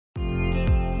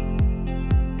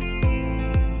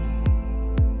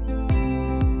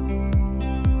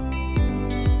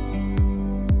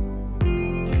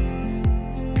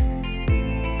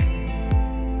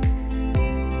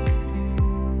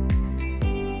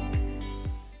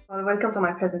Welcome to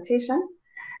my presentation.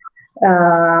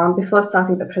 Before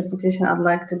starting the presentation, I'd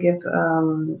like to give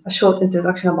a short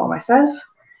introduction about myself.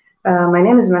 My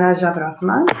name is Manal Jabir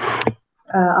Athman.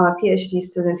 I'm a PhD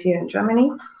student here in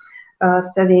Germany,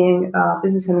 studying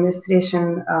business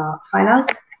administration finance.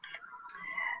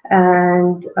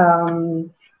 And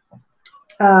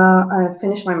I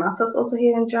finished my master's also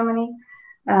here in Germany.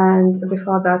 And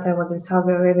before that, I was in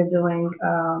Saudi Arabia doing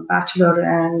bachelor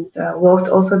and worked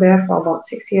also there for about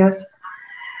 6 years.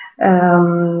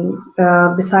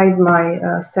 Beside my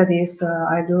studies,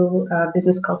 I do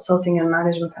business consulting and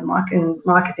management and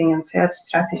marketing and sales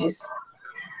strategies,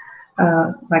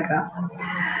 like that.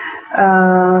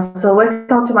 So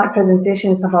welcome to my presentation.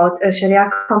 It's about a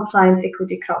Sharia compliant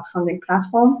equity crowdfunding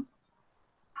platform.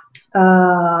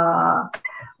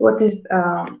 What is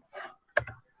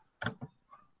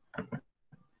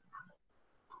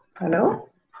hello?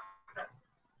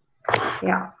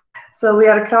 Yeah. So we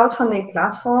are a crowdfunding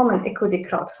platform and equity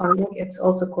crowdfunding. It's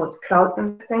also called crowd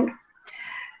investing.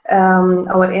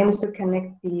 Our aim is to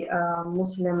connect the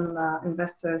Muslim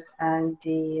investors and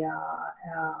the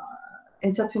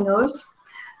entrepreneurs.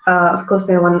 Of course,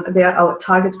 they are our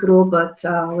target group, but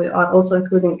we are also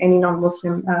including any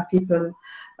non-Muslim people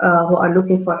who are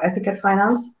looking for ethical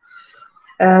finance.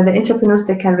 The entrepreneurs,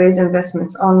 they can raise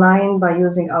investments online by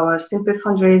using our simple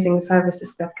fundraising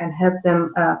services that can help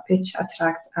them pitch,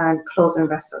 attract, and close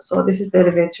investors. So this is the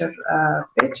elevator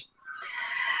pitch.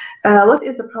 What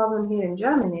is the problem here in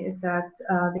Germany is that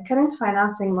the current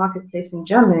financing marketplace in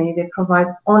Germany, they provide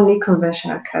only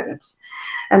conventional credits.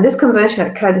 And this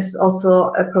conventional credit is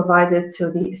also provided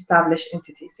to the established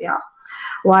entities, yeah.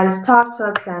 While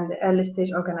startups and the early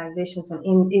stage organizations and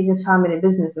even family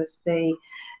businesses,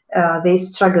 they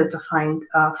struggle to find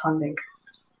funding.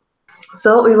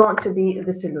 So we want to be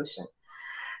the solution.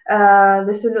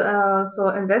 So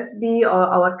InvestBee, or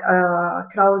our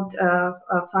crowd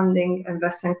funding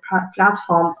investing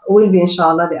platform, will be,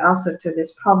 inshallah, the answer to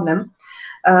this problem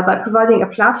by providing a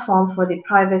platform for the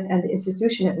private and the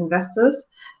institutional investors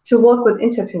to work with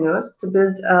entrepreneurs to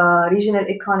build a regional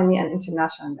economy and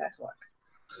international network.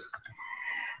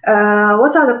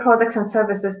 What are the products and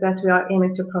services that we are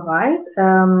aiming to provide?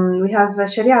 We have a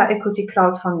Sharia equity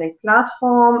crowdfunding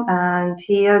platform, and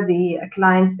here the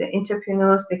clients, the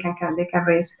entrepreneurs, they can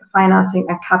raise financing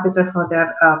and capital for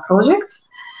their projects.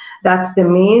 That's the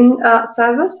main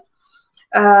service.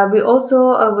 We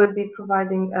also will be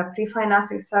providing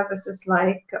pre-financing services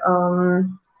like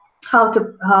how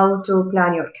to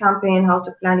plan your campaign, how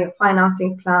to plan your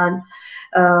financing plan,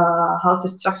 how to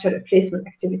structure replacement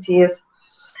activities.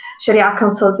 Sharia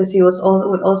consultancy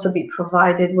will also be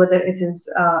provided, whether it is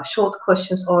short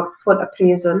questions or full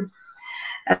appraisal,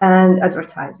 and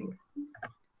advertising.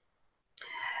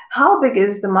 How big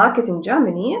is the market in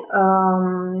Germany?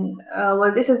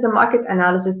 Well, this is the market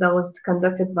analysis that was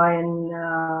conducted by an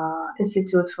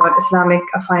Institute for Islamic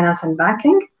Finance and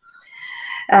Banking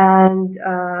and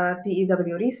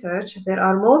PEW Research. There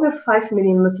are more than 5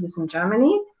 million Muslims in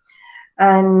Germany.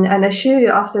 And I assure you,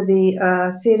 after the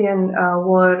Syrian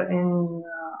war in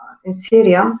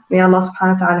Syria, may Allah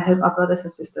subhanahu wa ta'ala help our brothers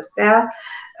and sisters there.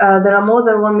 There are more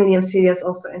than 1 million Syrians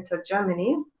also entered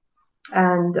Germany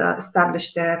and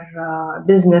established their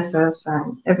businesses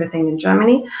and everything in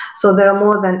Germany. So there are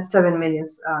more than 7 million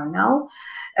now.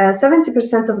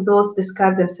 70% of those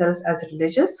describe themselves as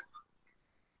religious,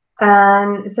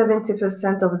 and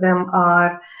 70% of them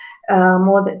are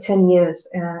more than 10 years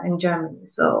in Germany.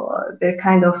 So they're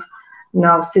kind of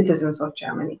now citizens of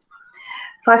Germany.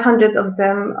 500 of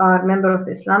them are members of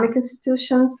the Islamic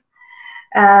institutions,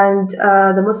 and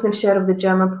the Muslim share of the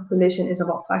German population is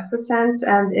about 5%,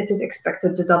 and it is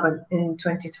expected to double in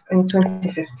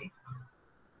 2050.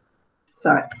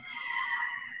 Sorry.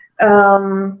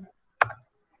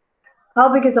 How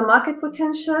big is the market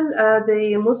potential?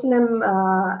 The Muslim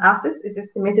assets is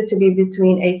estimated to be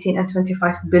between 18 and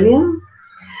 25 billion.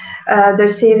 Their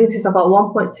savings is about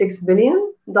 $1.6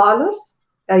 billion,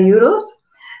 euros,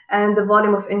 and the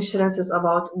volume of insurance is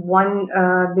about 1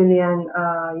 billion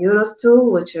euros too,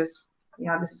 which is,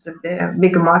 yeah, this is a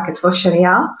big market for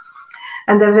Sharia,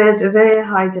 and there is a very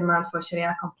high demand for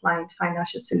Sharia compliant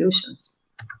financial solutions.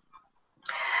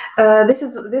 This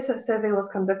survey was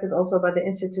conducted also by the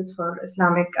Institute for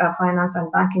Islamic Finance and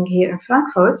Banking here in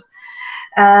Frankfurt,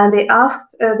 and they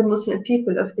asked the Muslim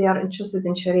people if they are interested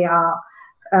in Sharia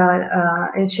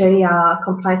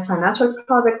compliant financial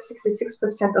products.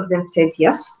 66% of them said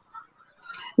yes,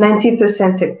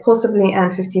 19% said possibly,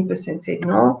 and 15% said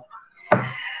no.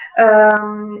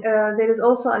 There is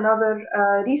also another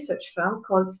research firm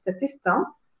called Statista,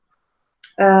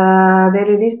 They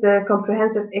released the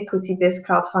comprehensive equity-based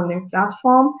crowdfunding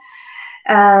platform.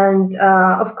 And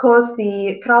of course,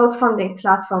 the crowdfunding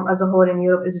platform as a whole in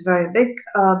Europe is very big,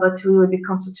 but we will be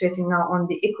concentrating now on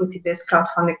the equity-based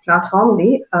crowdfunding platform,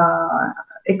 the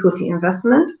equity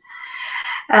investment.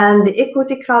 And the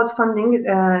equity crowdfunding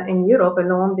in Europe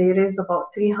alone, they raised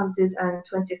about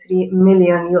 $323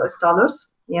 million US.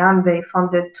 Yeah, and they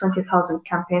funded 20,000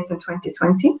 campaigns in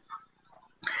 2020.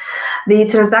 The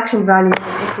transaction value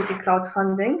of equity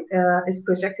crowdfunding is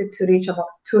projected to reach about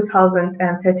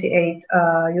 2,038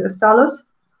 US.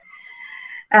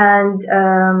 And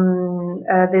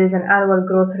there is an annual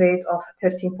growth rate of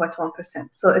 13.1%.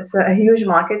 So it's a huge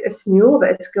market. It's new,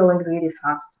 but it's growing really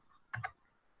fast.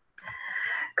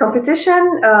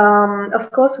 Competition, of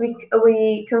course,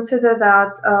 we consider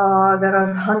that there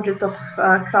are hundreds of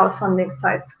crowdfunding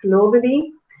sites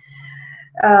globally.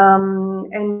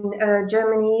 In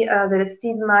Germany, there is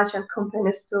Seed Match and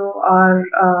companies too are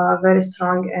very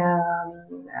strong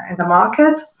in the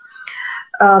market.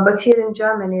 But here in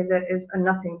Germany, there is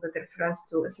nothing with reference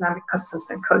to Islamic customs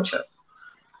and culture.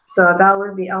 So that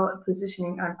will be our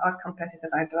positioning and our competitive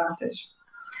advantage.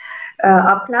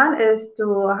 Our plan is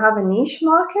to have a niche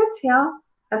market, yeah,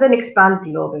 and then expand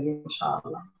globally,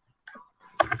 inshallah.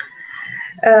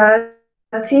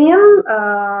 Team,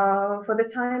 for the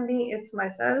time being, it's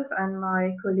myself and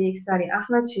my colleague Sari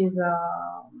Ahmed. She's a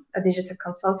digital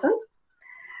consultant,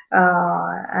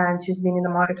 and she's been in the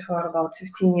market for about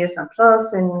 15 years and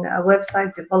plus in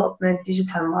website development,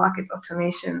 digital market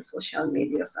automation, social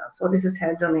media. So this is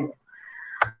her domain.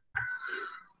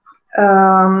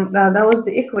 That was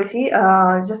the equity.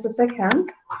 Just a second.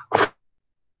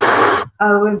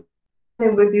 I will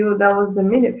share with you. That was the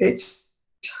mini pitch.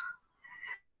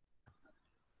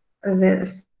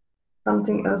 There's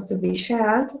something else to be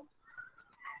shared.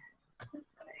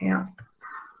 Yeah.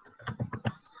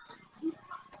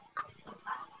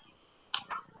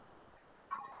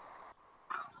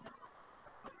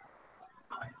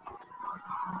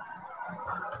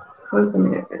 Where's the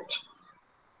mini pitch?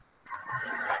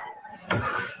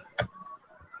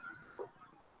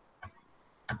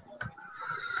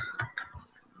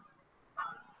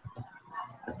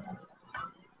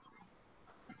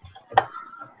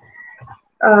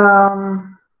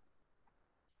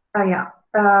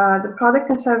 The product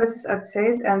and services I'd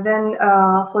said, and then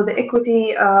for the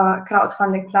equity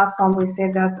crowdfunding platform, we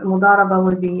said that Mudaraba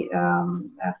will be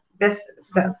best.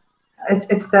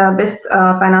 It's the best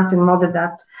financing model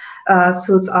that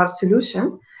suits our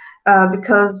solution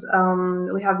because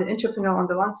we have the entrepreneur on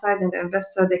the one side and the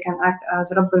investor. They can act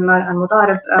as Rabbul Mal and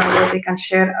Mudarib, where they can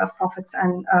share profits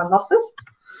and losses.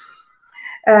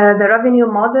 The revenue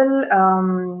model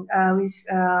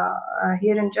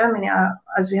here in Germany,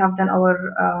 as we have done our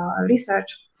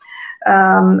research,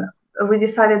 we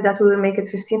decided that we will make it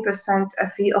 15% a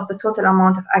fee of the total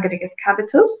amount of aggregate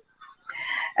capital.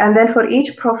 And then for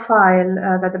each profile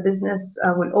that the business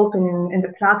will open in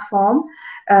the platform,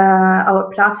 our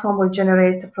platform will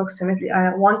generate approximately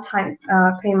a one-time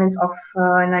payment of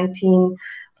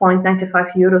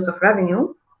 19.95 euros of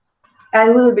revenue.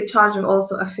 And we will be charging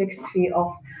also a fixed fee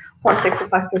of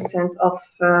 0.65% of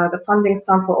the funding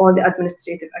sum for all the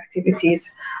administrative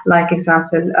activities, like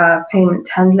example, payment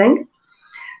handling.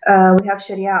 We have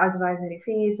Shariah advisory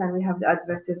fees and we have the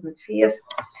advertisement fees.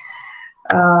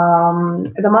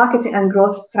 The marketing and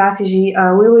growth strategy,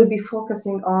 we will be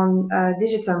focusing on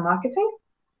digital marketing.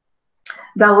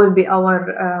 That will be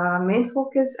our main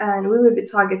focus, and we will be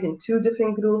targeting two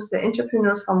different groups, the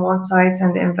entrepreneurs from one side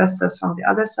and the investors from the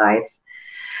other side.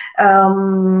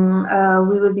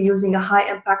 We will be using a high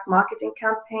impact marketing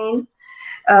campaign,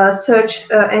 search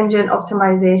engine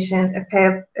optimization, a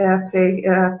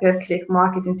pay-per-click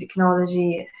marketing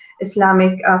technology,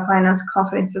 Islamic finance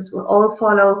conferences will all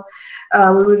follow.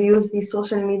 We will use the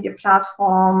social media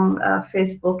platform,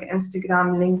 Facebook,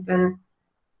 Instagram, LinkedIn,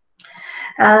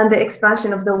 and the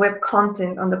expansion of the web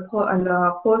content on the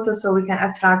portal so we can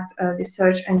attract the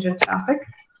search engine traffic.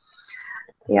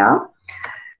 Yeah.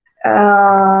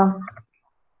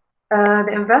 The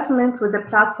investment with the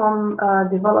platform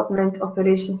development,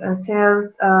 operations, and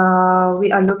sales,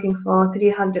 we are looking for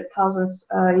 300,000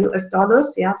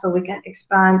 US. Yeah, so we can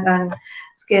expand and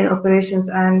scale operations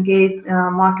and gain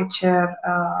market share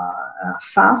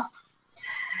fast.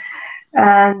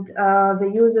 And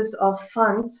the uses of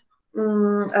funds,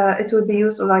 it will be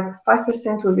used like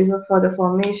 5% will be for the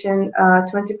formation,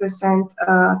 20%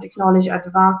 technology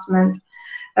advancement,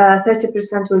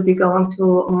 30% will be going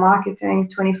to marketing,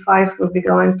 25% will be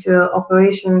going to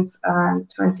operations, and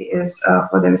 20% is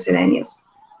for the miscellaneous.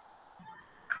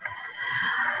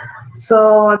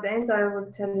 So at the end, I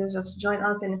will tell you, just join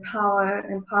us in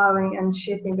empowering and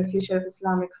shaping the future of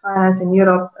Islamic finance in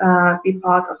Europe. Be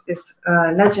part of this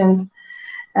legend.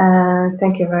 And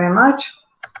thank you very much.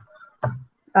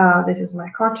 This is my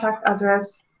contact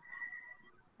address.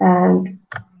 And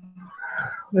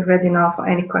we're ready now for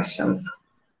any questions.